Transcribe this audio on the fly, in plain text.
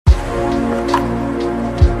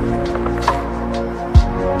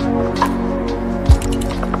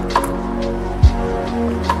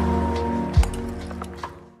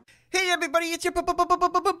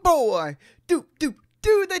your boy, do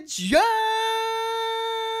the John.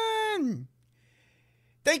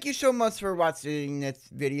 Thank you so much for watching this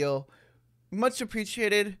video. Much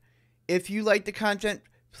appreciated. If you like the content,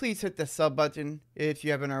 please hit the sub button if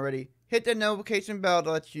you haven't already. Hit the notification bell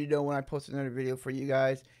to let you know when I post another video for you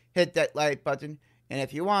guys. Hit that like button. And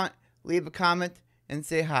if you want, leave a comment and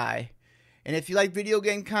say hi. And if you like video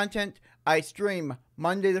game content, I stream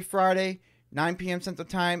Monday to Friday, 9 p.m. Central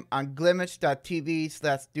Time on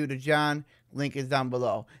glitch.tv/DoTheJohn. Link is down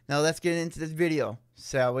below. Now let's get into this video,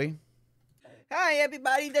 shall we? Hi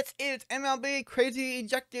everybody, this is MLB Crazy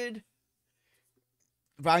Ejected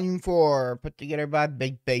Volume 4, put together by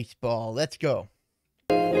Big Baseball. Let's go.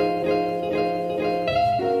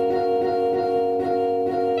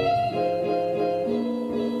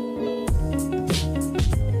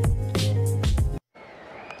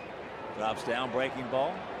 Drops down, breaking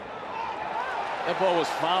ball. That ball was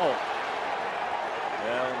foul.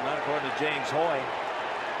 Well, not according to James Hoy.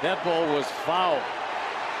 That ball was foul.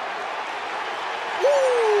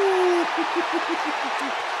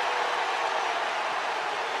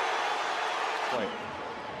 Wait.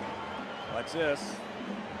 Watch this.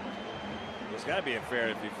 It's got to be unfair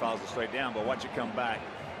if he fouls it straight down, but watch it come back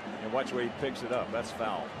and watch where he picks it up. That's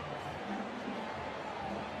foul.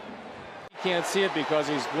 He can't see it because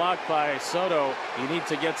he's blocked by Soto. He needs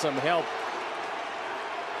to get some help.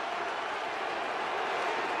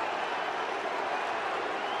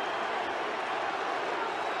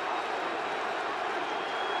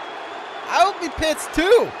 I hope he pits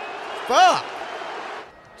too. Fuck.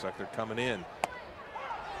 Looks like they're coming in.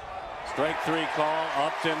 Strike 3 call.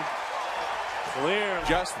 Upton. Clear.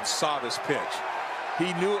 Justin saw this pitch.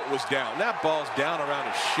 He knew it was down. That ball's down around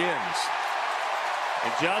his shins.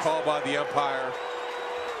 And Justin. Called by the umpire.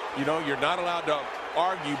 You know, you're not allowed to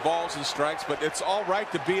argue balls and strikes, but it's all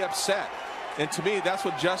right to be upset. And to me, that's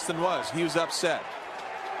what Justin was. He was upset.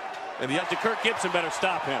 And the Kirk Gibson better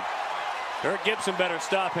stop him. Kirk Gibson better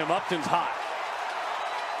stop him. Upton's hot.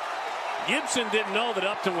 Gibson didn't know that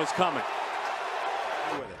Upton was coming.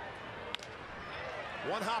 With it.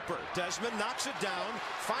 One hopper. Desmond knocks it down,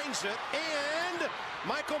 finds it, and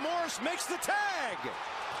Michael Morris makes the tag.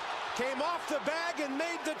 Came off the bag and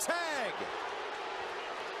made the tag.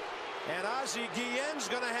 And Ozzie Guillen's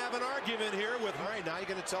going to have an argument here with. All right, now you're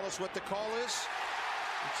going to tell us what the call is?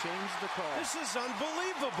 Change the call. This is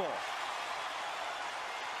unbelievable.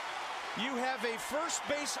 You have a first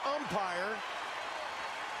base umpire.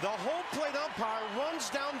 The home plate umpire runs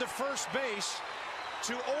down to first base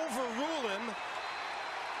to overrule him.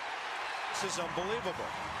 This is unbelievable.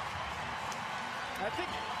 I think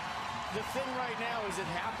the thing right now is it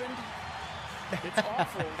happened. It's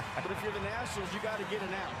awful, but if you're the Nationals, you got to get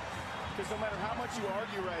it out. Because no matter how much you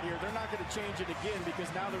argue right here, they're not going to change it again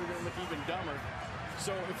because now they're going to look even dumber.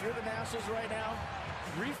 So if you're the Nationals right now,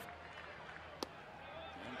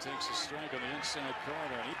 takes a strike on the inside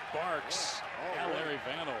corner, and he barks at Larry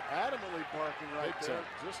Vandal. Adamantly barking right there,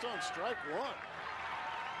 just on strike one.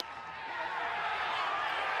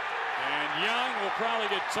 And Young will probably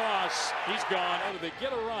get tossed. He's gone. Oh, did they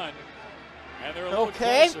get a run? And they're a little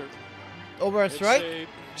Okay. closer. Over a strike.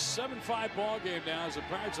 It's a 7-5 ball game now as the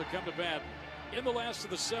Pirates have come to bat in the last of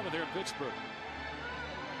the 7th here in Pittsburgh.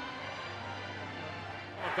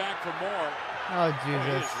 Back for more. Oh, It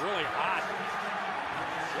Jesus. is really hot.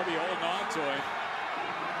 He'll be holding on to it.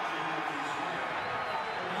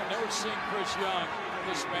 I've never seen Chris Young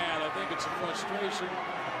this mad. I think it's a frustration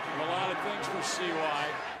of a lot of things for CY.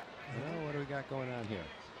 Well, what do we got going on here?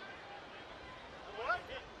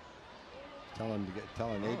 Telling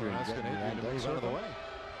Adrian to get in the moves out of the way.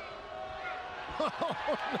 Oh no,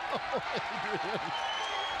 Adrian.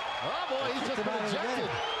 Oh boy, he's just been ejected.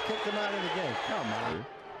 Kicked him out of the game. Come on.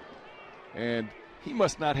 And he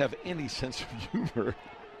must not have any sense of humor.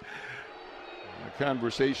 The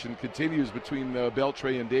conversation continues between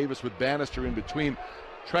Beltre and Davis, with Bannister in between,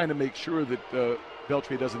 trying to make sure that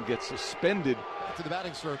Beltre doesn't get suspended. Get to the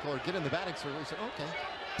batting circle or get in the batting circle. He said, okay,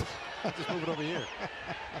 I'll just move it over here.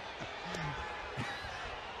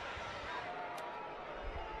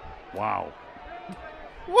 Wow.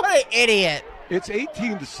 What an idiot. It's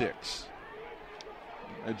 18-6.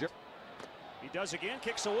 He does again,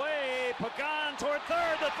 kicks away. Pagan toward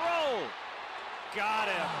third, the throw. Got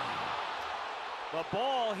him. The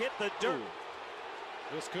ball hit the dirt.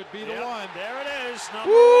 This could be the one. There it is. Number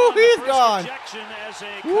Woo, one, he's the first gone. ejection as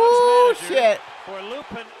a Cubs Woo, manager shit. for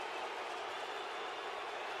Lupin.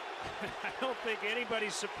 I don't think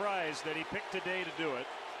anybody's surprised that he picked today to do it.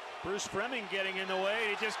 Bruce Fleming getting in the way.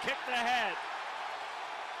 He just kicked the head.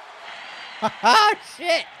 Ah,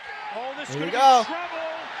 shit. Oh, this Here we could be go.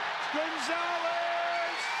 trouble.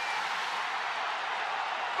 Gonzalez.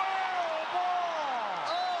 Foul ball.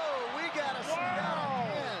 Oh, we got to see that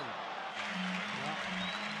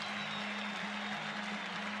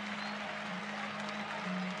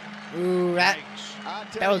again. Ooh, that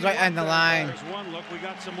was right on the line. There's one look. We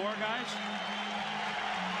got some more guys.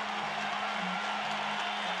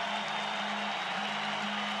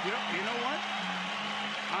 You know what?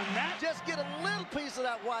 On that, just get a little piece of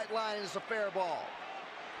that white line, and it's a fair ball.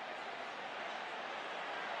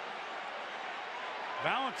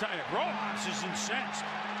 Valentine Rojas is incensed.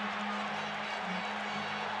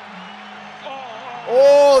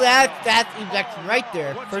 Oh, that's ejection right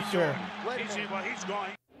there for sure. He's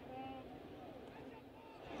going.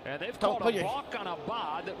 And they've called a balk on a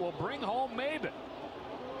bod that will bring home Maben.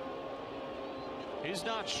 He's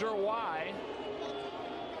not sure why.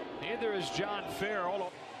 Neither is John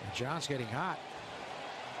Farrell. John's getting hot.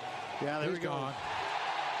 Yeah, there we go.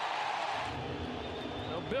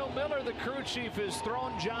 Well, Bill Miller, the crew chief, has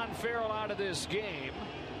thrown John Farrell out of this game.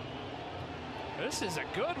 This is a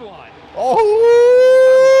good one.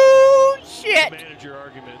 Oh, shit. Manager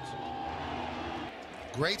arguments.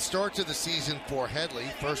 Great start to the season for Headley.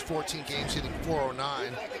 First 14 games hitting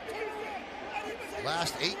 .409.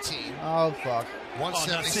 Last 18. Oh, fuck.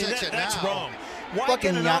 176 and that's now. wrong. Why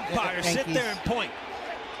can an umpire sit there and point?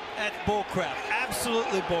 That's bullcrap.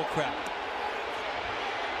 Absolutely bullcrap.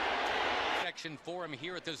 Section for him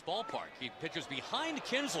here at this ballpark. He pitches behind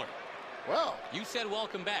Kinsler. Well, you said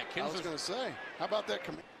welcome back. I was going to say, how about that?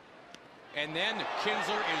 And then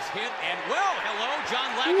Kinsler is hit, and well, hello,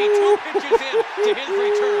 John Lackey, 2 pitches in to his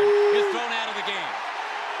return, is thrown out of the game.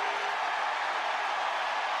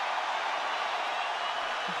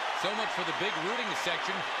 So much for the big rooting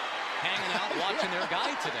section, hanging out, watching their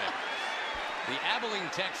guy today. The Abilene,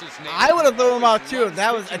 Texas native. I would have thrown him out too.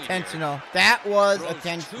 That was intentional. That was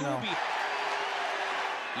intentional.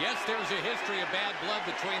 Yes, there's a history of bad blood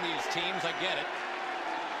between these teams. I get it.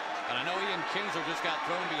 And I know Ian Kinsler just got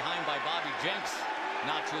thrown behind by Bobby Jenks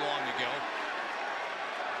not too long ago.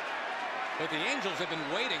 But the Angels have been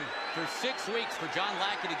waiting for 6 weeks for John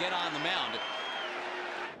Lackey to get on the mound.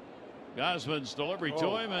 Gosman's delivery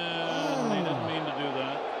to him, and he didn't mean to do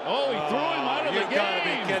that. Oh, he threw him out of the game. You gotta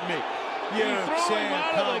be kidding me. He threw him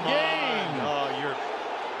out of the game. Oh, you're...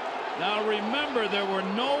 Now remember, there were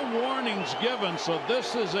no warnings given, so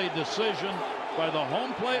this is a decision by the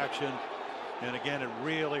home plate. Action. And again, it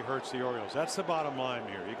really hurts the Orioles. That's the bottom line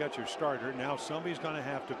here. You got your starter. Now somebody's going to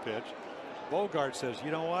have to pitch. Bogart says,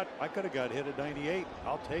 you know what? I could have got hit at 98.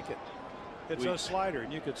 I'll take it. It's a slider,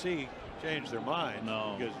 and you could see change their mind.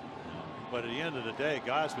 No. But at the end of the day,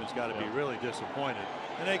 Gosman's got to be really disappointed.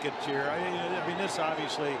 And they could cheer. I mean, this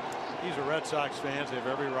obviously, these are Red Sox fans. They have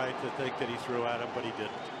every right to think that he threw at him, but he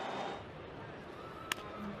didn't.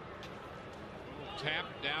 Tap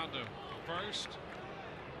down to first.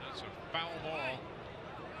 That's a foul ball.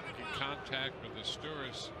 Making contact with the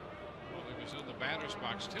Stewart while he was in the batter's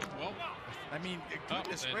box. Tim, well, I mean,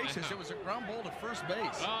 goodness gracious, it was a ground ball to first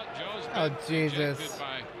base. Oh, Jesus. Rejected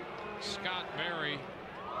by Scott Berry.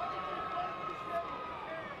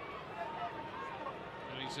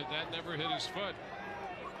 And he said that never hit his foot.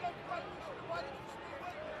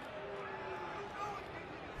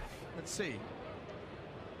 Let's see.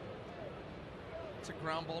 It's a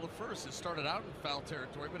ground ball to first. It started out in foul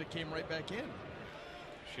territory, but it came right back in.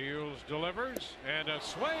 Shields delivers, and a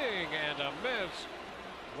swing and a miss.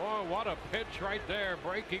 Boy, what a pitch right there.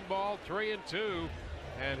 Breaking ball, 3-2.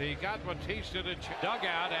 And he got Batista to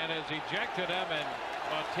dugout and has ejected him. And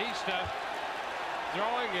Batista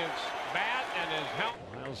throwing his bat and his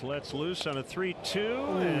helmet. Miles lets loose on a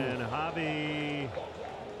 3-2, and Javi.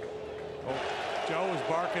 Joe was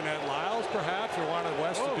barking at Lyles, perhaps, or wanted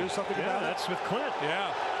West to do something about it. That's with Clint.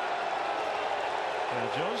 Yeah.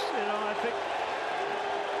 Joe's, I think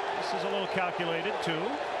this is a little calculated too.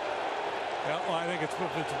 Yeah, well, I think it's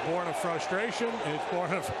born of frustration. It's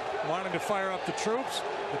born of wanting to fire up the troops.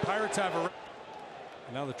 The Pirates have a.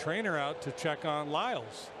 Now the trainer out to check on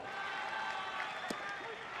Lyles.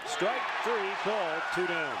 Strike 3 called, 2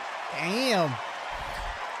 down. Damn.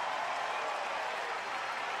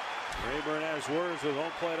 Rayburn has words with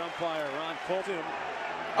home plate umpire Ron Colton.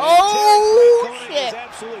 Oh, shit. Has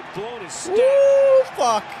absolutely blown his stick. Ooh,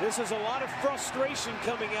 fuck. This is a lot of frustration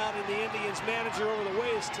coming out in the Indians manager over the way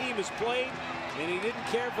his team has played, and he didn't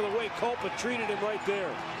care for the way Culpa treated him right there.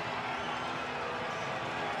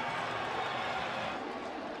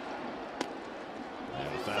 And a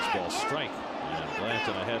fastball strike. And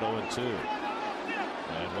Blanton ahead 0-2.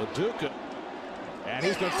 And LaDuca. And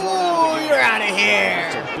he's been thrown out of the game. You're out of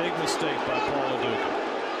here. That's a big mistake by Paul LaDuca.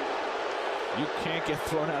 You can't get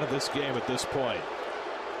thrown out of this game at this point.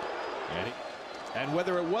 And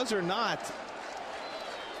whether it was or not,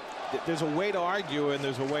 there's a way to argue and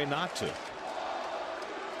there's a way not to.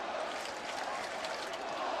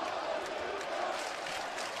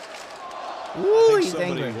 I think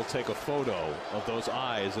somebody will take a photo of those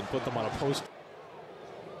eyes and put them on a post.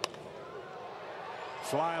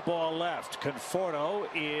 Fly ball left. Conforto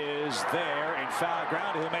is there in foul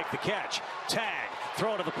ground. He'll make the catch. Tag.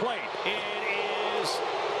 Throw to the plate. It is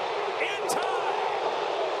in time.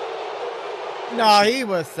 No, he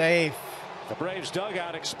was safe. The Braves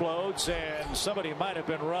dugout explodes and somebody might have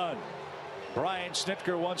been run. Brian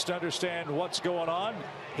Snitker wants to understand what's going on.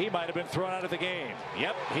 He might have been thrown out of the game.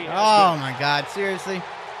 Yep, he has Oh been. my God, seriously?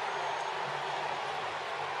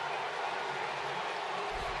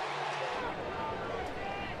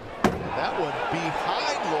 That one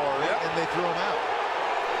behind Laurie, and they threw him out.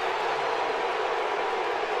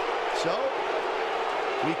 So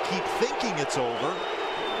we keep thinking it's over.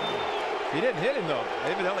 He didn't hit him though.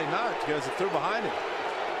 Evidently not, because it threw behind him.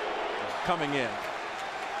 Coming in.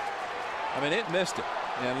 I mean, it missed it,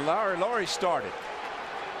 and Laurie started.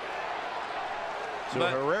 So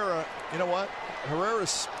Herrera, you know what?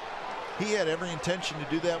 Herrera's, he had every intention to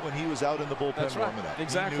do that when he was out in the bullpen. That's right. Warming up.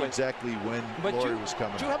 Exactly. He knew exactly when Laurie was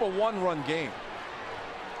coming. You have a one-run game.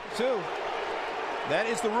 2. That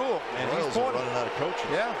is the rule. And Royals are running out of coaches.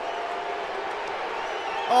 Yeah.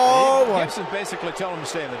 Oh, boy. Gibson basically telling him to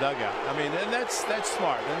stay in the dugout. I mean, and that's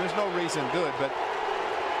smart, and there's no reason to do it. But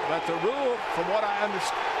the rule, from what I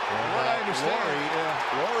understand,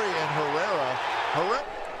 Laurie and Herrera.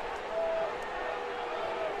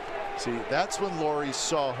 See, that's when Laurie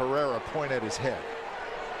saw Herrera point at his head,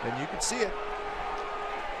 and you could see it.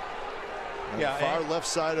 On the far left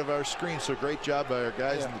side of our screen. So great job by our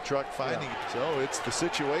guys in the truck finding it. So it's the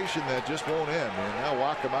situation that just won't end. And now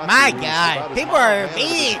Wakamatsu. My God, people are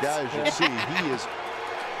beats. Guys, you'll see he is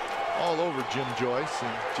all over Jim Joyce,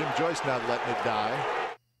 and Jim Joyce not letting it die.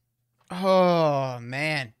 Oh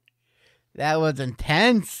man, that was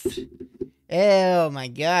intense. Oh my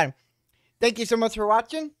God. Thank you so much for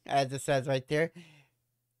watching, as it says right there.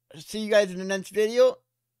 See you guys in the next video.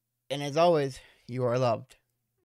 And as always, you are loved.